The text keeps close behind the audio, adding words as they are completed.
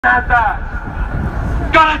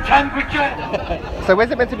Got a temperature. So where's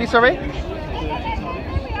it meant to be, sorry?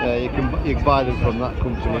 Yeah, you can buy them from that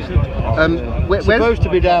company. Where's supposed to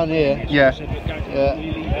be down here. Yeah. Yeah,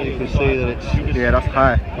 you can see that it's... Yeah, that's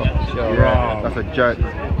high. Yeah, yeah, that's a joke.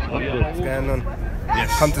 What's going on? Yes.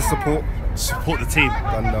 Come to support the team.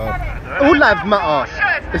 And, all lives matter.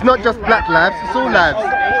 It's not just black lives, it's all lives.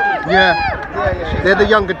 Yeah. They're the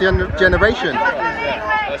younger generation.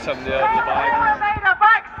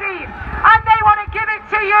 And they want to give it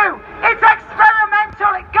to you. It's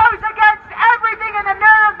experimental. It goes against everything in the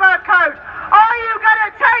Nuremberg Code. Are you going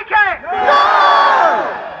to take it? No!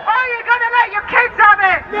 Are you going to let your kids have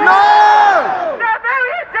it? No!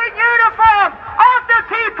 Civilians in uniform, of the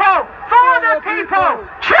people, for the people.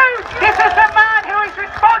 Choose. This is the man who is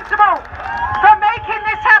responsible for making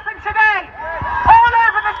this happen today. All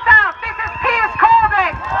over the South. This is Piers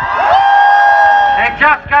Corbyn. It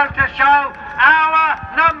just goes to show our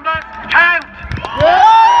numbers count.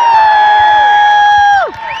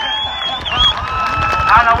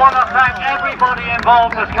 And I want to thank everybody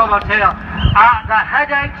involved that's come out here. The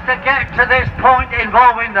headaches to get to this point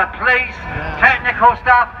involving the police, technical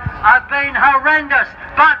stuff, have been horrendous.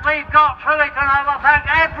 But we've got through it, and I want to thank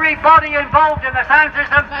everybody involved in the sound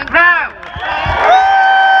system. Now,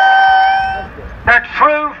 the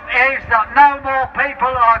truth is that no more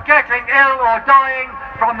people are getting ill or dying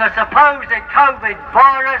from the supposed COVID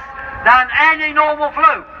virus than any normal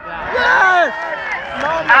flu. Yes!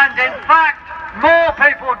 And in fact, more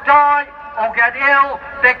people die or get ill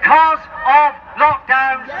because of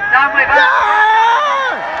lockdowns than we've had.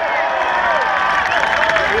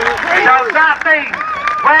 So that means,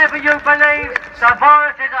 whether you believe the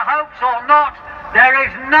virus is a hoax or not, there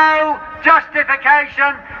is no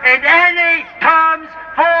justification in any terms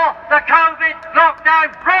for the COVID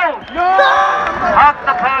lockdown rules. No! Hug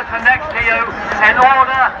the person next to you in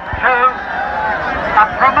order to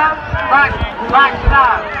promote back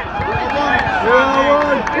now.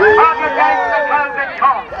 Hug against the COVID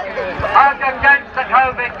cough. Hug against the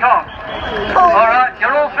COVID cough. Alright,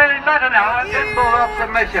 you're all feeling better now. I'm getting more of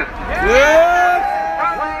submission.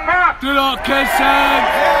 Do not consent!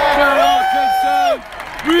 Do not consent!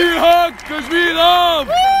 We hug because we love!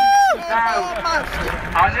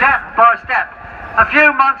 Step by step. A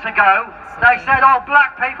few months ago, they said, oh,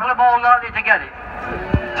 black people are more likely to get it.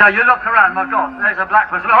 So you look around, my God, there's a black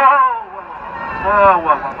person. Whoa.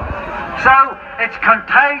 So it's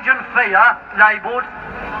contagion fear labelled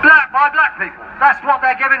by black people. That's what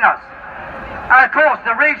they're giving us. And of course,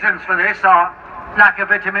 the reasons for this are lack of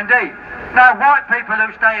vitamin D. Now, white people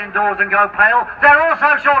who stay indoors and go pale, they're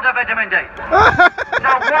also short of vitamin D.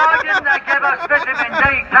 So why didn't they give us vitamin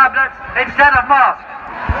D tablets instead of masks?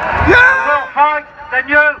 We'll fight the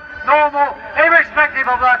new normal, irrespective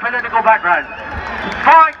of their political background.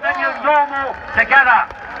 Fight the new normal together.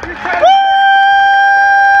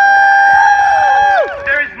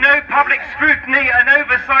 There is no public scrutiny and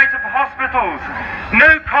oversight of hospitals,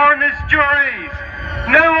 no coroner's juries,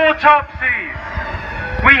 no autopsies.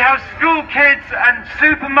 We have school kids and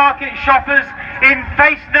supermarket shoppers in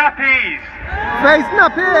face nappies. Face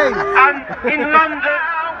nappies! And in London...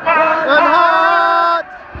 And heart,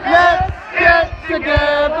 let's get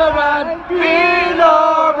together and feel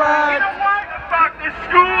alright. You don't want them back to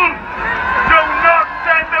school. Do not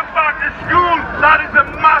send them back to school. That is a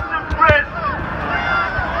massive risk.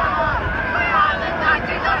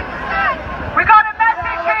 We got a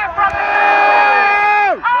message here from the...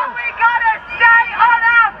 Oh, we gotta stay on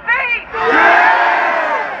our feet!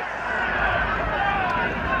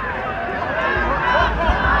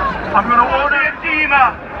 I'm going to order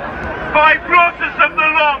edema, fibrosis of the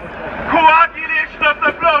lung, coagulation of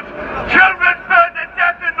the blood, children burned to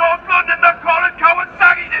death in North London that call it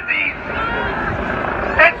Kawasaki disease.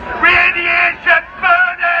 It's radiation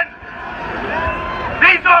burning.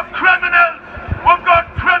 These are criminals. We've got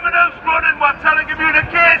criminals running our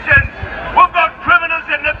telecommunications. We've got criminals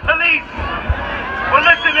in the police. Well,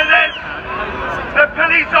 listen to this. The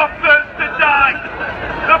police are first to die.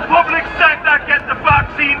 The public sector gets the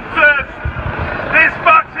vaccine first. This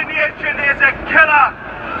vaccination is a killer.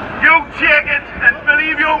 You take it, and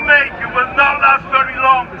believe you me, you will not last very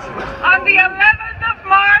long. On the 11th of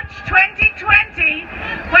March 2020,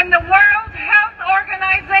 when the World Health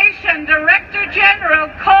Organization Director General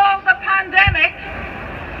called the pandemic,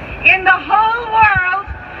 in the whole world,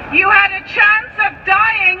 you had a chance of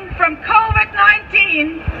dying from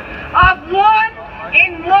COVID-19 of 1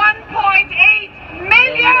 in 1.8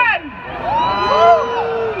 million.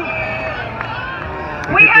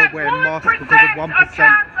 We had 1% of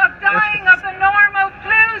chance of dying of the normal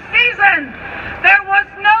flu season. There was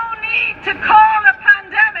no need to call a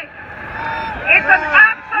pandemic.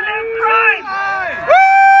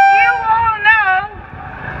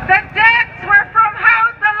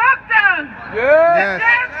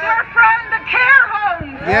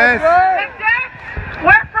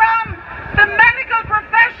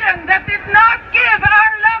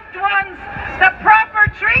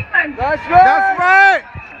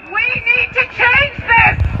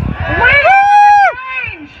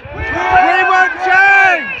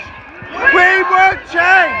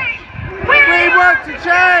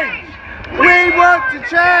 want to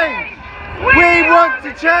change! We want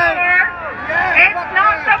to change! It's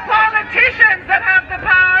not the politicians that have the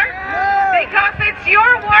power, because it's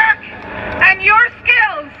your work and your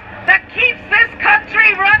skills that keeps this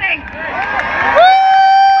country running.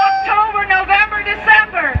 October, November,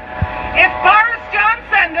 December. If Boris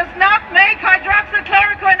Johnson does not make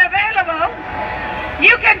hydroxychloroquine available,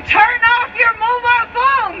 you can turn off your mobile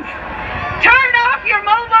phones. Turn off your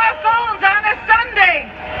mobile phones on a Sunday.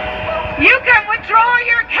 You can withdraw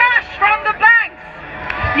your cash from the banks.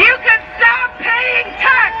 You can stop paying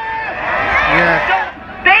tax. So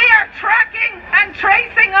they are tracking and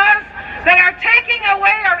tracing us. They are taking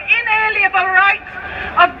away our inalienable rights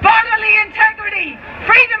of bodily integrity,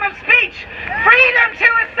 freedom of speech, freedom to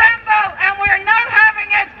assemble, and we're not having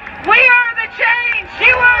it. We are the change.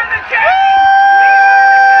 You are the change.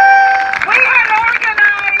 We had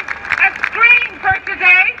organized a screen for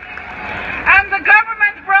today, and the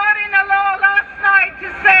government brought in a law last night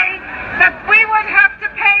to say that we would have to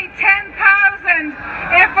pay $10,000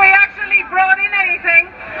 if we actually brought in anything,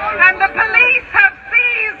 and the police have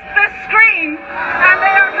seized the screen and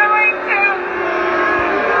they are going to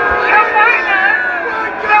confine us.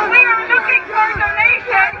 So we are looking for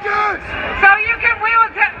donations. So you can, we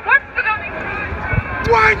will what's the donation?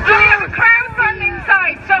 So you have a crowdfunding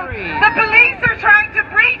site. So the police are trying to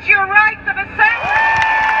breach your rights of assembly.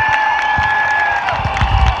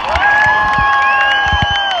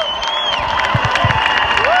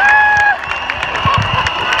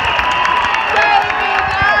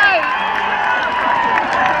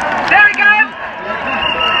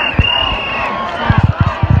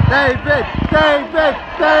 David! David!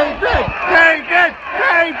 David! David!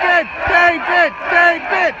 David! David!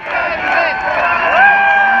 David!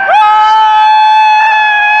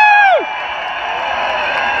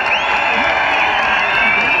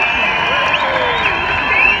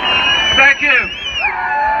 Thank you.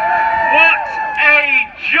 What a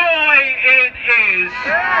joy it is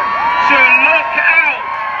to look out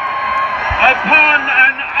upon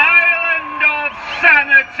an island of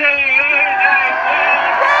sanity in a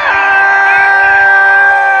world.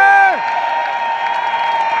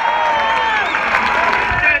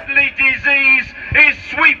 Deadly disease is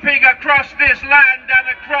sweeping across this land and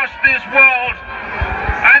across this world.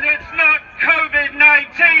 And it's not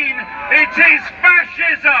COVID-19, it is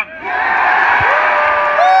fascism.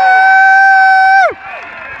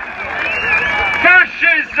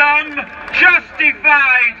 Fascism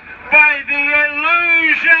justified by the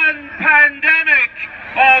illusion pandemic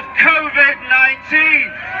of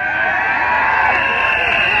COVID-19.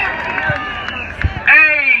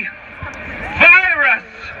 A virus,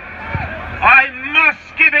 I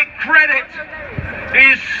must give it credit,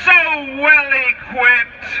 is so well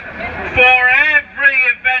equipped for every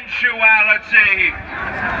eventuality.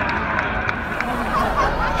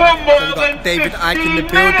 For more than David 15 Icke in the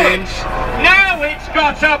building. minutes, now it's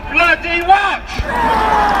got a bloody watch.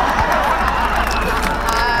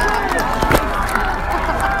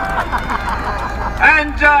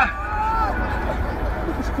 And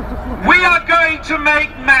we are going to make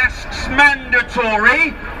masks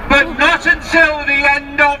mandatory, but not until the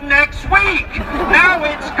end of next week. Now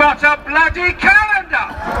it's got a bloody calendar.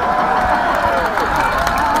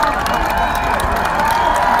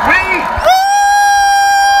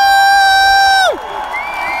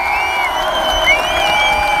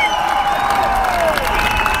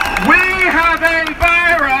 We have a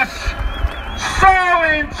virus so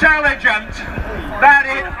intelligent that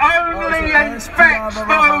it only infects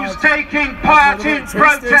those taking part in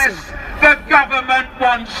protests the government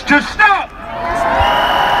wants to stop.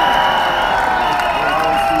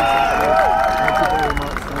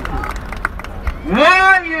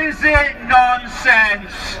 Why is it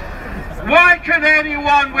nonsense? Why can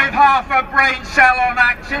anyone with half a brain cell on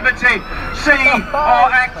activity see,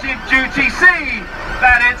 or active duty see,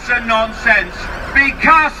 that it's a nonsense?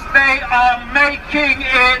 Because they are making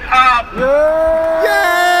it up.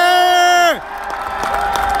 Yeah!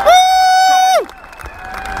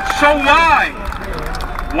 So why?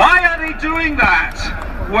 Why are they doing that?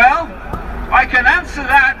 Well, I can answer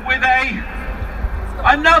that with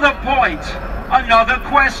another point, another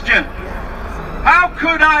question. How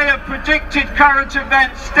could I have predicted current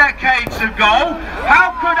events decades ago? How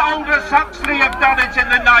could Aldous Huxley have done it in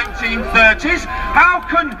the 1930s? How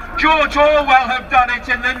can George Orwell have done it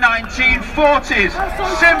in the 1940s?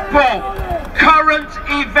 Simple. Current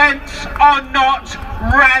events are not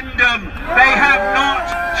random. They have not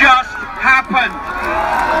just happened.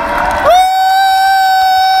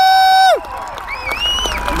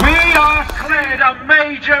 We are seeing a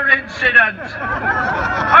major incident.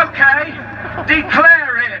 Okay,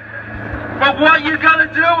 declare it. But what you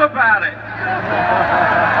about it?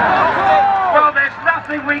 Well, there's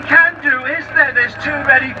nothing we can do, is there? There's too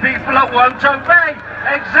many people that won't obey.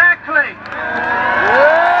 Exactly.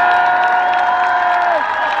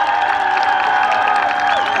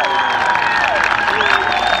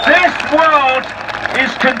 This world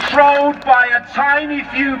is controlled by a tiny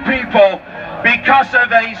few people because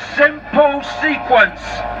of a simple sequence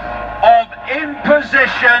of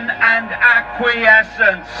imposition and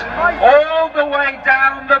acquiescence. All the way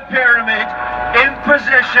down the pyramid,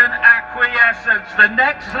 imposition, acquiescence. The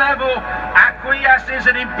next level acquiesces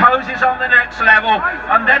and imposes on the next level,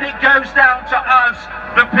 and then it goes down to us,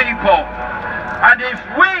 the people. And if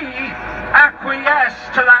we acquiesce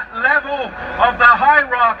to that level of the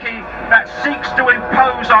hierarchy that seeks to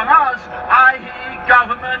impose on us, i.e.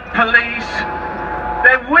 government, police,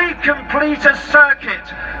 then we complete a circuit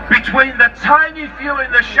between the tiny few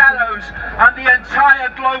in the shadows and the entire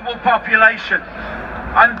global population.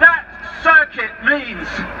 And that circuit means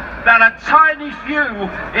that a tiny few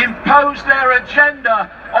impose their agenda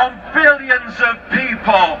on billions of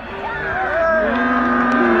people.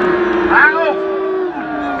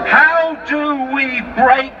 How do we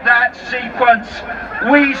break that sequence?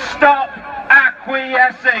 We stop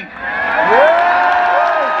acquiescing.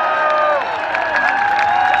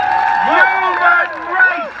 Human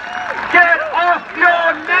race, get off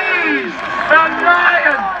your knees! The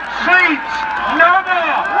lion sleeps no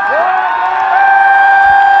more!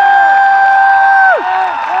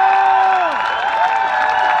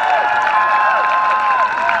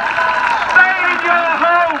 Stay in your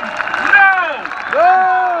home! No!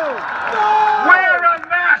 Wear a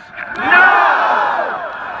mask! No!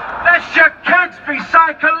 Let your kids be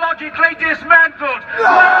psychologically dismantled!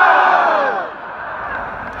 No!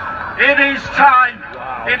 It is time,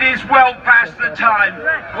 it is well past the time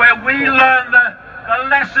where we learn the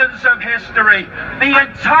lessons of history. The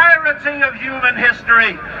entirety of human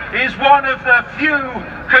history is one of the few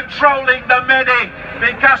controlling the many,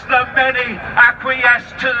 because the many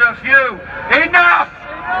acquiesce to the few. Enough!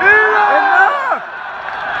 Enough!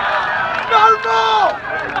 No more!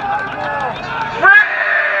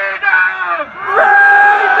 Freedom! Freedom!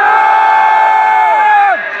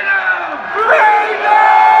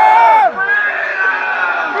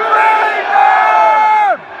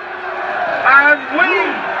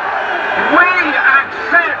 We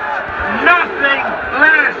accept nothing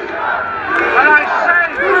less. And I say,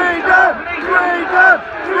 freedom, freedom,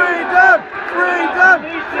 freedom, freedom,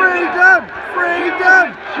 freedom, freedom.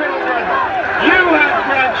 Children, you have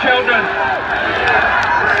grandchildren.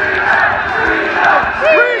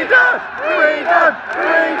 Freedom, freedom,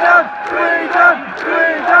 freedom, freedom,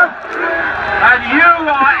 freedom. And you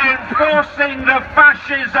are enforcing the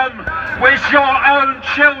fascism which your own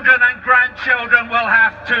children and grandchildren will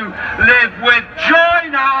have to live with.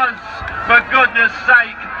 Join us, for goodness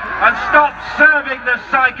sake, and stop serving the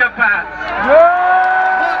psychopaths.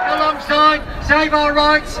 Work alongside, save our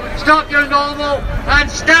rights, stop your normal,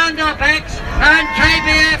 and stand up X and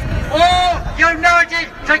KBF, all united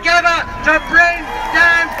together to bring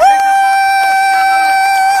down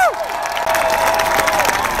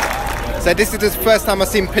So this is the first time I've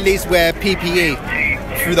seen police wear PPE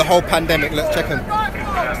through the whole pandemic. Let's check them.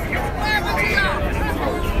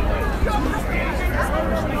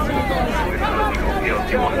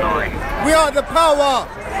 We are the power!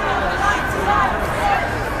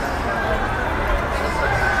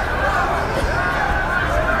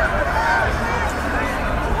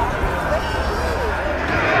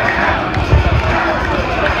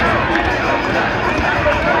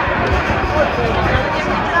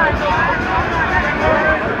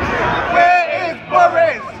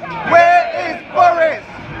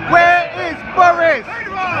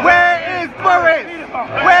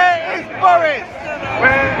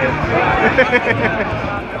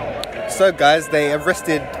 So guys, they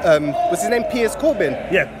arrested, what's his name, Piers Corbyn?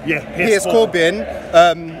 Yeah, Piers Corbyn,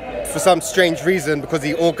 for some strange reason, because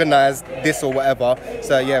he organised this or whatever.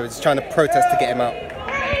 So yeah, we're just trying to protest to get him out.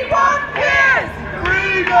 We want Piers!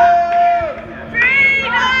 Freedom!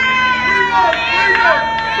 Freedom! We want freedom!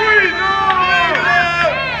 Freedom!